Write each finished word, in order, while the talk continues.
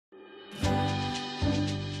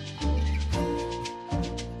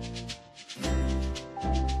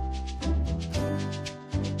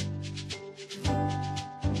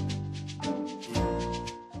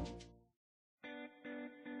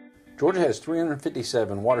Georgia has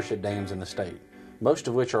 357 watershed dams in the state, most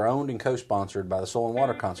of which are owned and co-sponsored by the Soil and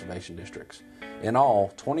Water Conservation Districts. In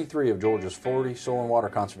all, 23 of Georgia's 40 soil and water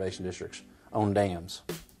conservation districts own dams.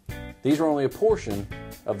 These are only a portion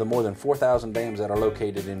of the more than 4,000 dams that are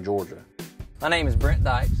located in Georgia. My name is Brent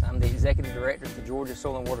Dykes. I'm the Executive Director of the Georgia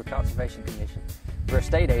Soil and Water Conservation Commission. We're a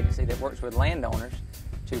state agency that works with landowners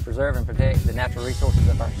to preserve and protect the natural resources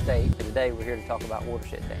of our state. Today we're here to talk about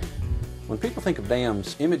watershed dams. When people think of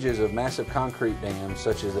dams, images of massive concrete dams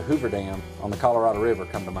such as the Hoover Dam on the Colorado River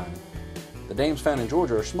come to mind. The dams found in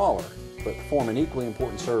Georgia are smaller, but perform an equally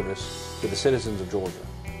important service to the citizens of Georgia.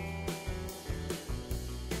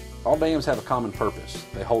 All dams have a common purpose.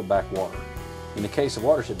 They hold back water. In the case of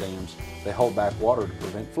watershed dams, they hold back water to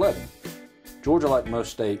prevent flooding. Georgia, like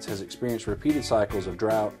most states, has experienced repeated cycles of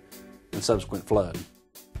drought and subsequent flood.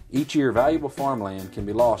 Each year, valuable farmland can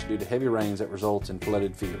be lost due to heavy rains that results in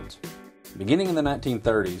flooded fields. Beginning in the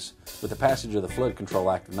 1930s, with the passage of the Flood Control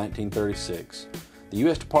Act of 1936, the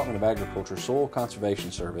U.S. Department of Agriculture Soil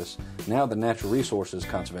Conservation Service, now the Natural Resources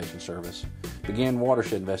Conservation Service, began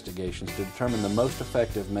watershed investigations to determine the most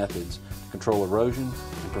effective methods to control erosion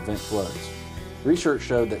and prevent floods. Research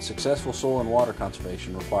showed that successful soil and water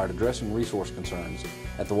conservation required addressing resource concerns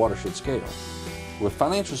at the watershed scale. With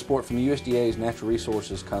financial support from the USDA's Natural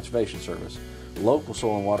Resources Conservation Service, local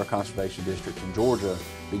soil and water conservation districts in Georgia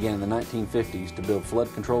began in the 1950s to build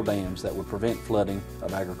flood control dams that would prevent flooding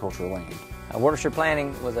of agricultural land. Watershed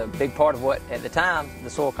planning was a big part of what, at the time, the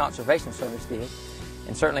Soil Conservation Service did,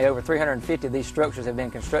 and certainly over 350 of these structures have been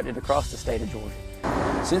constructed across the state of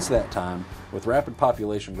Georgia. Since that time, with rapid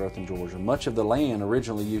population growth in Georgia, much of the land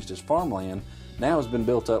originally used as farmland now has been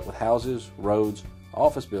built up with houses, roads,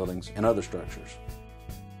 office buildings, and other structures.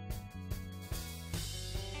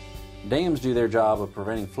 Dams do their job of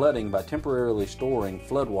preventing flooding by temporarily storing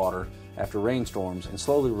floodwater after rainstorms and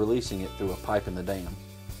slowly releasing it through a pipe in the dam.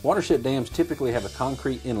 Watershed dams typically have a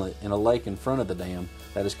concrete inlet in a lake in front of the dam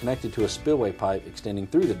that is connected to a spillway pipe extending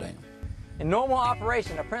through the dam. In normal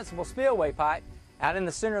operation, a principal spillway pipe out in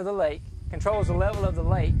the center of the lake controls the level of the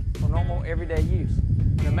lake for normal everyday use.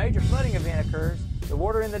 When a major flooding event occurs, the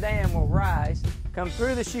water in the dam will rise, come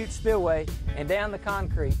through the chute spillway and down the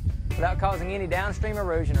concrete without causing any downstream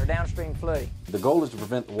erosion or downstream flooding. The goal is to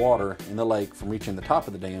prevent the water in the lake from reaching the top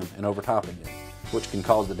of the dam and overtopping it, which can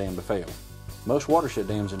cause the dam to fail. Most watershed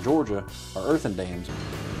dams in Georgia are earthen dams,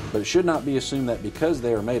 but it should not be assumed that because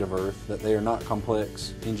they are made of earth that they are not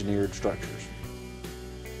complex engineered structures.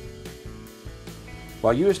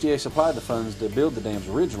 While USDA supplied the funds to build the dams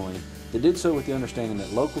originally, they did so with the understanding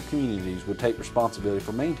that local communities would take responsibility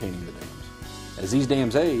for maintaining the dams. As these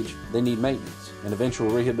dams age, they need maintenance and eventual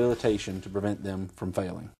rehabilitation to prevent them from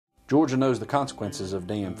failing. Georgia knows the consequences of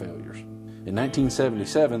dam failures. In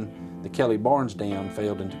 1977, the Kelly Barnes Dam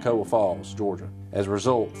failed in Toccoa Falls, Georgia. As a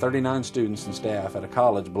result, 39 students and staff at a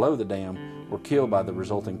college below the dam were killed by the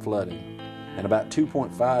resulting flooding, and about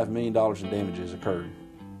 $2.5 million in damages occurred.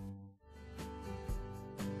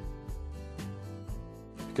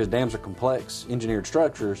 Because dams are complex, engineered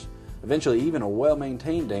structures, eventually even a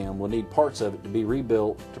well-maintained dam will need parts of it to be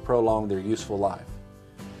rebuilt to prolong their useful life.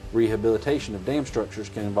 Rehabilitation of dam structures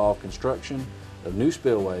can involve construction of new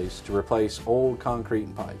spillways to replace old concrete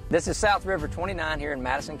and pipe. This is South River 29 here in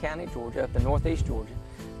Madison County, Georgia, up in northeast Georgia.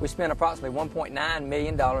 We spent approximately $1.9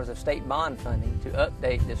 million of state bond funding to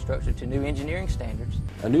update this structure to new engineering standards.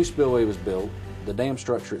 A new spillway was built, the dam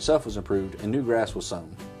structure itself was improved, and new grass was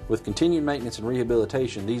sown. With continued maintenance and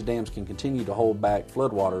rehabilitation, these dams can continue to hold back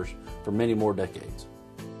floodwaters for many more decades.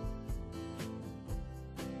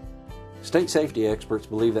 State safety experts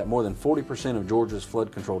believe that more than 40% of Georgia's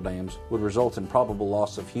flood control dams would result in probable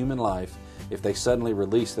loss of human life if they suddenly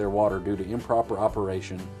release their water due to improper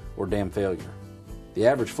operation or dam failure. The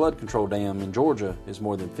average flood control dam in Georgia is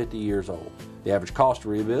more than 50 years old. The average cost to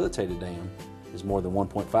rehabilitate a dam is more than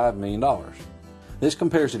 $1.5 million. This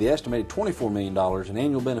compares to the estimated $24 million in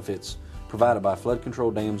annual benefits provided by flood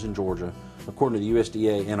control dams in Georgia, according to the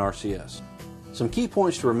USDA NRCS. Some key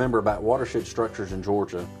points to remember about watershed structures in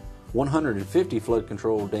Georgia: 150 flood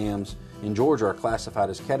control dams in Georgia are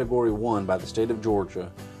classified as Category 1 by the state of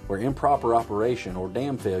Georgia, where improper operation or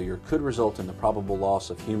dam failure could result in the probable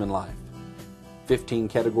loss of human life. 15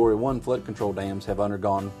 Category 1 flood control dams have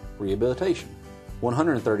undergone rehabilitation.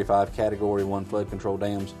 135 Category 1 flood control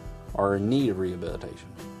dams are in need of rehabilitation.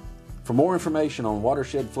 For more information on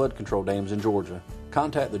watershed flood control dams in Georgia,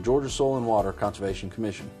 contact the Georgia Soil and Water Conservation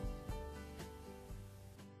Commission.